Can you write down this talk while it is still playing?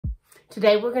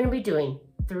Today we're going to be doing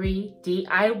 3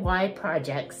 DIY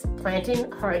projects, planting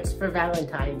hearts for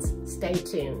Valentine's. Stay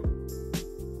tuned.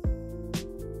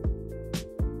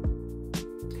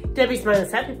 Debbie's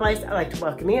Mindless Happy Place, I'd like to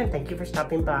welcome you and thank you for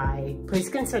stopping by. Please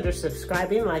consider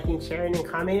subscribing, liking, sharing, and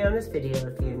commenting on this video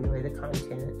if you enjoy the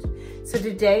content. So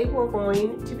today we're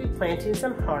going to be planting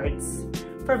some hearts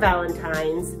for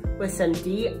Valentine's with some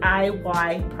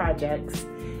DIY projects.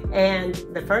 And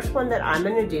the first one that I'm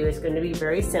gonna do is gonna be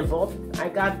very simple. I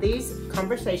got these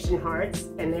conversation hearts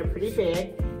and they're pretty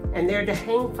big and they're to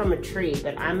hang from a tree,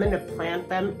 but I'm gonna plant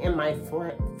them in my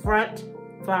front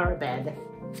flower bed.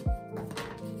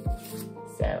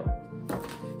 So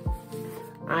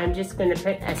I'm just gonna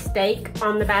put a stake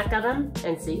on the back of them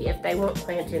and see if they won't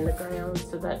plant in the ground.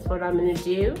 So that's what I'm gonna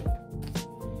do.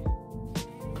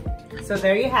 So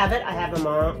there you have it. I have them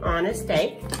on a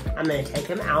stake. I'm gonna take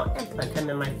them out and plant them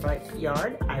in my front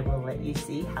yard. I will let you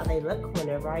see how they look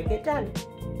whenever I get done.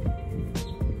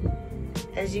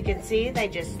 As you can see, they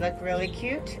just look really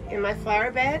cute in my flower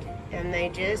bed, and they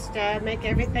just make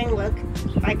everything look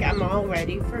like I'm all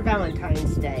ready for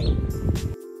Valentine's Day.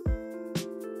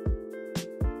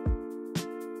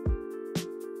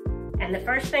 And the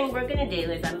first thing we're gonna do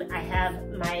is I have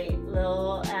my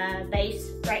little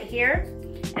base right here,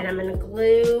 and I'm gonna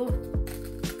glue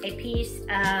a piece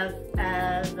of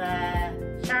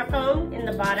styrofoam in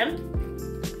the bottom.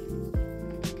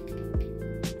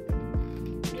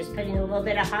 I'm just putting a little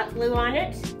bit of hot glue on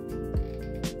it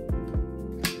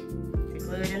to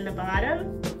glue it in the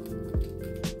bottom.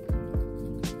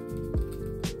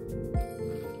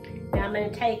 Now I'm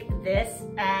going to take this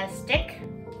stick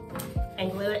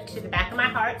and glue it to the back of my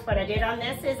hearts. What I did on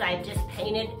this is I just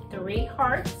painted 3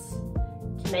 hearts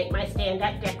to make my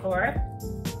stand-up decor.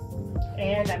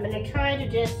 And I'm gonna try to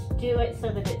just do it so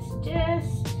that it's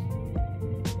just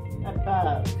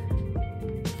above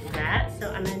that.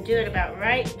 So I'm gonna do it about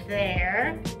right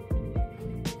there.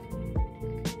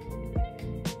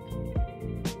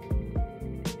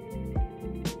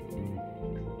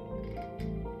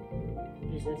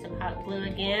 Using some hot glue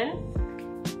again.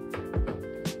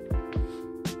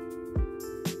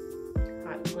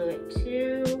 Hot glue it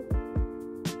to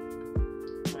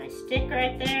my stick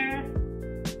right there.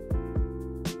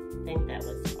 I think that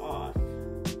was off.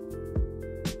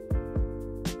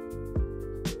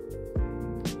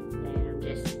 And I'm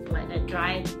just letting it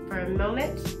dry for a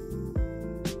moment.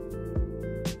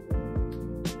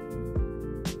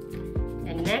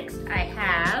 And next I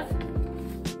have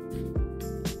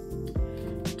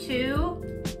 2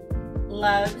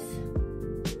 loaves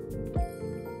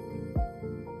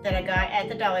that I got at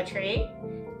the Dollar Tree,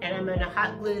 and I'm gonna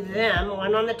hot glue them,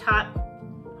 one on the top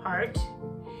heart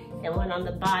and one on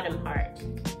the bottom heart.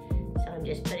 So I'm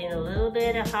just putting a little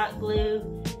bit of hot glue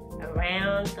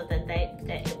around so that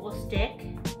it will stick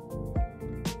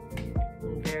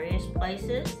in various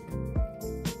places.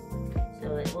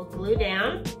 So it will glue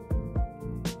down.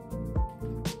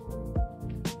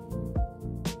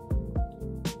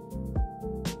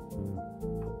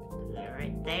 Put that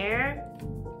right there.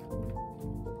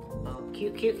 Oh,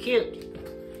 cute, cute, cute.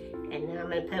 And now I'm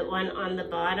gonna put one on the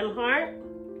bottom heart.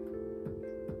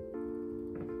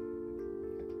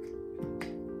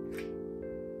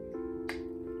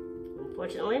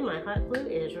 Unfortunately, my hot glue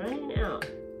is running out.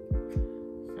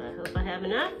 So I hope I have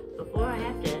enough before I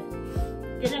have to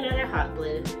get another hot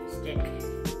glue stick.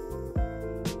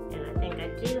 And I think I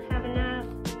do have enough.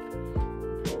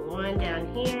 Put one down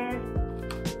here.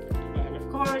 And of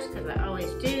course, because I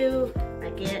always do,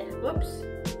 I get, whoops,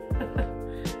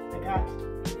 I got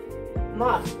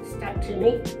moss stuck to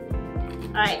me.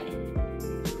 All right,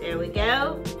 there we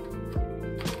go.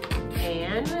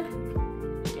 And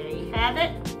there you have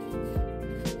it.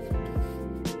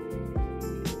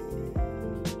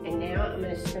 I'm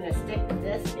just going to stick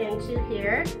this into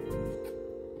here.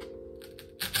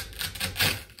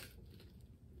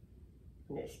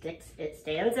 And it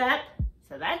stands up,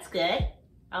 so that's good.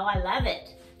 Oh, I love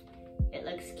it. It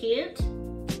looks cute.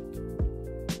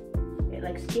 It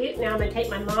looks cute. Now I'm going to take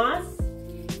my moss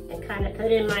and kind of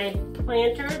put in my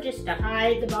planter just to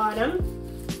hide the bottom,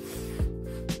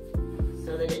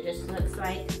 so that it just looks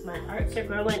like my hearts are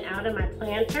growing out of my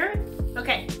planter.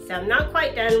 Okay, so I'm not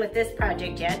quite done with this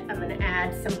project yet. I'm gonna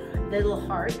add some little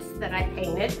hearts that I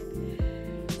painted.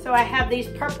 So I have these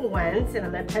purple ones, and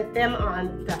I'm gonna put them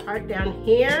on the heart down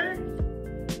here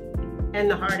and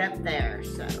the heart up there.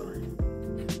 So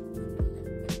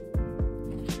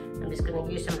I'm just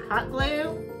gonna use some hot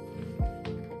glue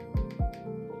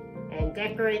and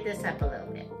decorate this up a little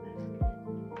bit.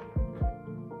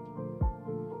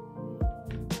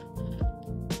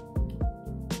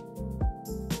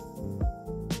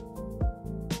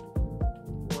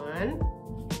 one.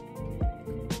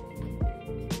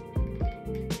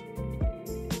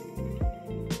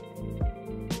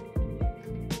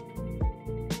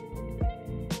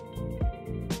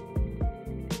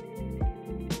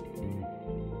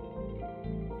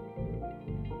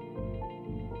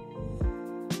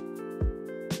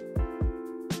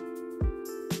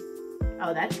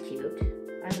 Oh, that's cute.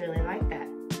 I really like that.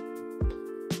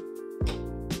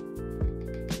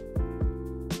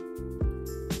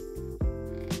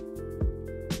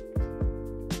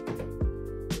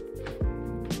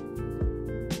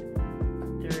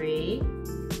 Three.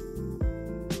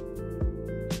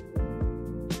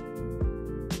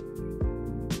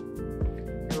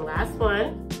 And last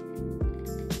one.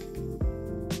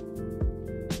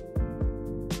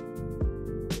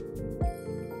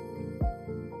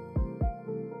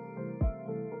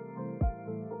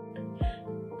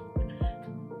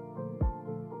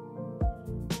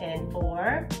 And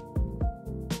 4.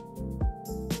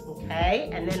 Okay,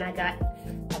 and then I got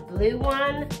a blue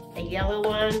one, a yellow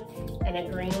one, and a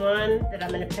green one that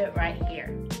I'm going to put right here.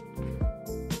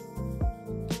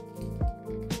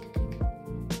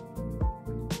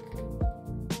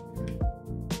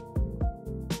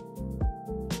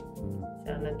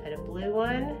 So I'm going to put a blue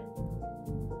one.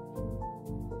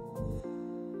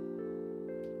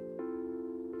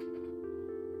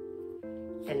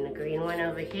 And the green one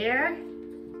over here.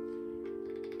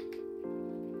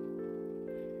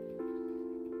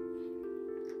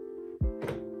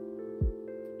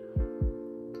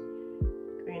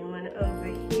 Over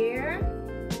here.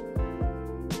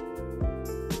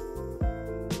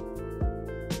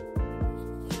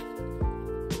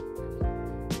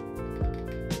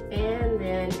 And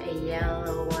then a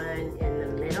yellow one in the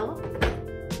middle.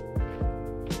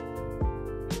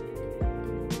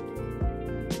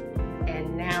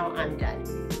 And now I'm done.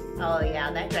 Oh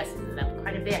yeah, that dresses it up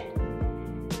quite a bit.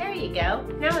 There you go.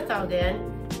 Now it's all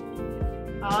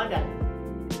done. All done.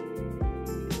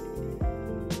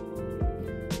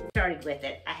 Started with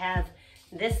it. I have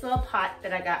this little pot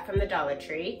that I got from the Dollar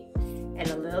Tree and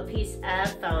a little piece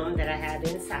of foam that I have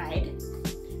inside.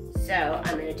 So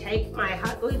I'm going to take my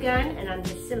hot glue gun and I'm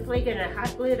just simply going to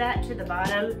hot glue that to the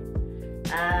bottom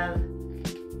of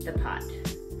the pot.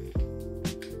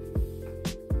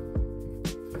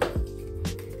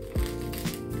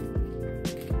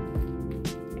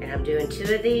 And I'm doing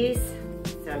 2 of these,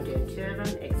 so I'm doing 2 of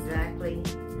them exactly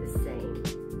the same.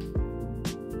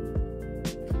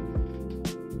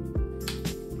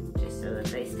 So that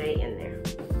they stay in there.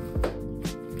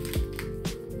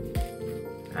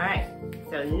 All right,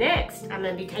 so next I'm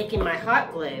going to be taking my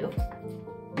hot glue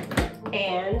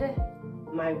and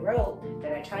my rope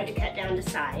that I tried to cut down to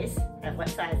size, of what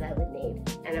size I would need,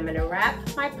 and I'm going to wrap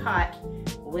my pot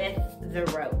with the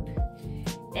rope.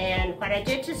 And what I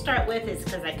did to start with is,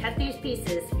 because I cut these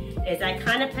pieces, is I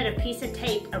kind of put a piece of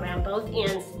tape around both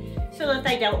ends so that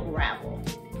they don't ravel.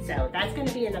 So that's going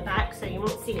to be in the back so you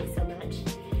won't see it so much.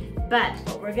 But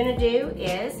what we're going to do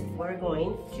is we're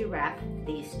going to wrap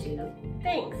these 2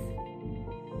 things.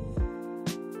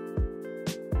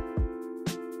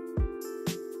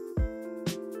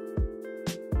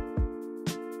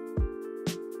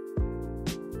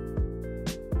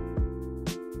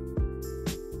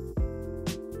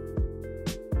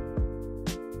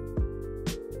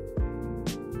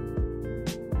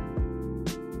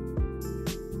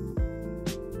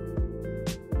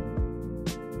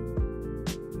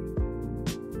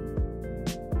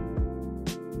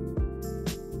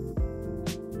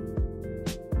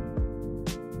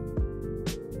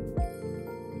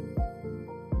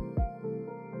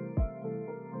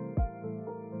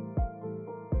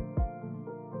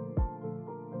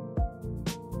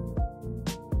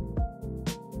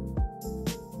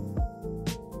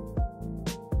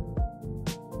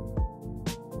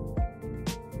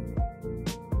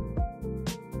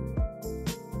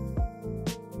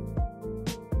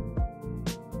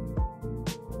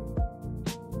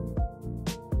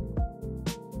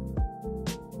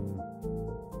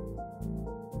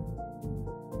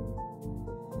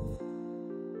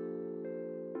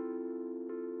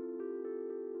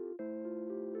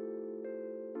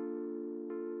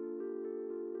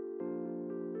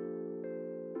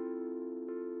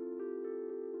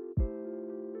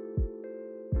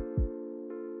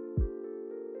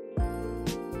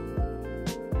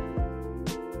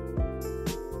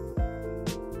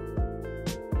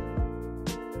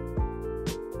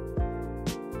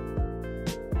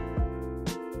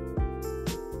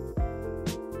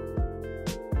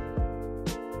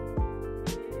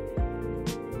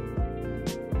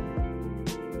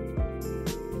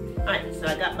 Alright, so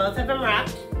I got both of them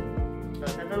wrapped.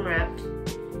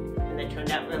 And they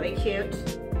turned out really cute.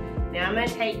 Now I'm going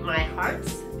to take my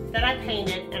hearts that I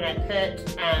painted and I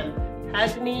put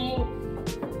hug me,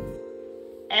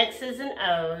 X's and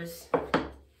O's,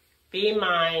 be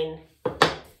mine,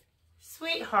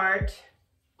 sweetheart,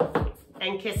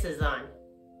 and kisses on.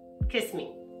 Kiss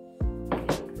me.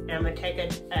 And I'm going to take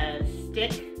a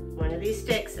stick, one of these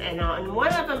sticks, and on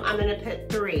one of them I'm going to put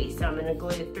 3. So I'm going to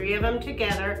glue 3 of them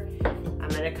together. I'm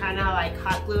going to kind of like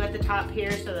hot glue at the top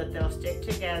here so that they'll stick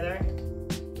together.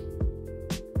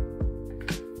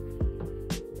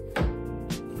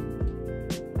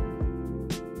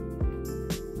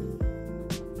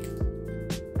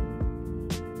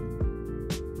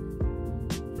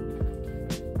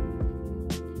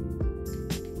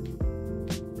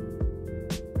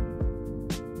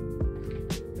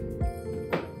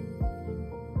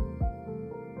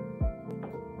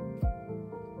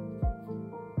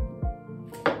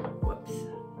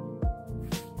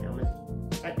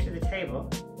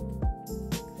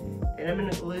 Then I'm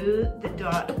going to glue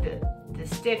the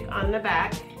stick on the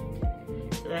back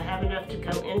so that I have enough to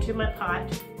go into my pot.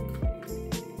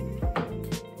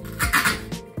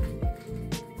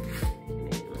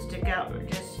 Maybe it will stick out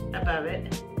just above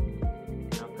it.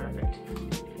 Oh, perfect.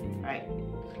 Alright,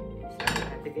 so I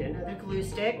have to get another glue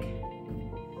stick.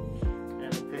 And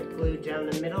I'm going to put glue down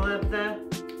the middle of the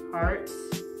hearts.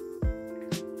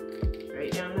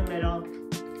 Right down the middle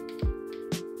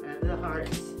of the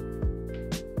hearts.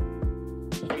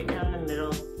 Straight down the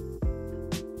middle.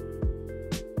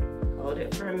 Hold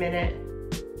it for a minute.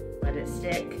 Let it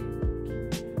stick.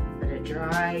 Let it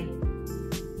dry.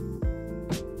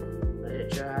 Let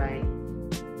it dry.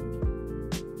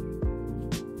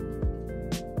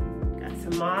 Got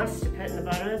some moss to put in the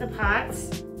bottom of the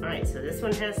pots. Alright, so this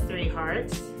one has 3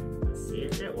 hearts. Let's see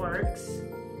if it works.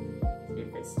 See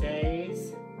if it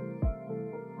stays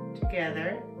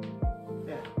together.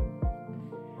 Yeah.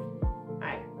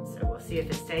 Alright, so we'll see if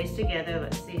it stays together.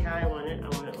 Let's see how I want it. I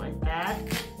want it like that.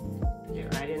 Put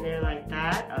it right in there like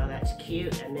that. Oh, that's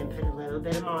cute. And then put a little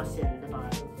bit of moss in the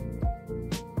bottom.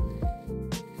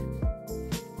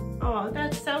 Oh,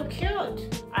 that's so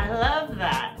cute. I love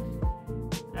that.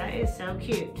 That is so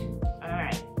cute.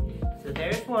 Alright, so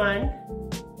there's one.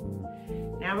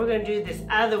 Now we're going to do this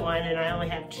other one, and I only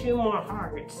have 2 more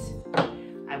hearts.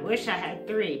 I wish I had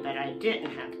 3, but I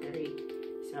didn't have 3.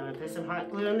 So I'm going to put some hot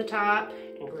glue on the top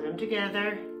and glue them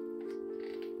together.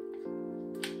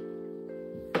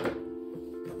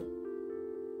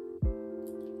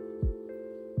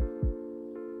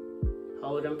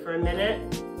 Hold them for a minute.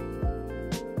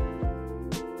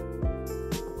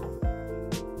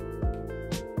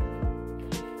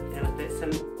 And I'll put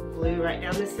some glue right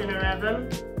down the center of them.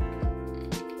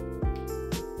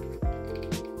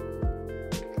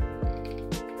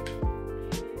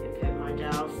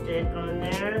 Stick on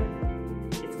there.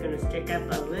 It's going to stick up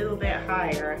a little bit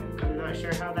higher. I'm not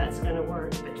sure how that's going to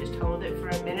work, but just hold it for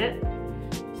a minute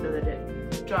so that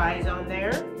it dries on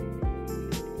there.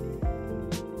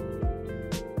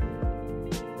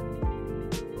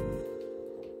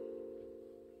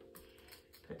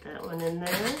 Put that one in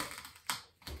there.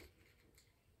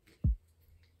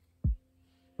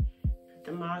 Put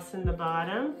the moss in the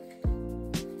bottom.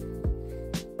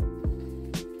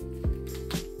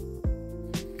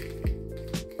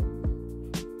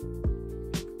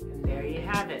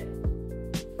 Have it.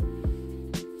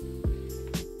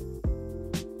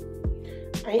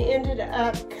 I ended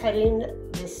up cutting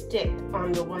the stick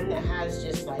on the one that has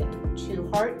just like 2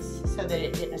 hearts so that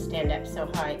it didn't stand up so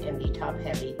high and be top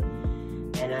heavy.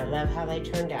 And I love how they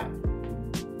turned out.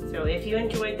 So if you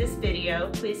enjoyed this video,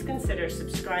 please consider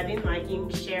subscribing, liking,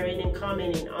 sharing, and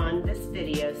commenting on this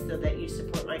video so that you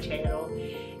support my channel.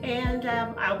 And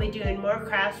I'll be doing more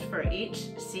crafts for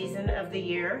each season of the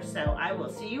year. So I will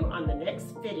see you on the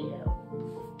next video.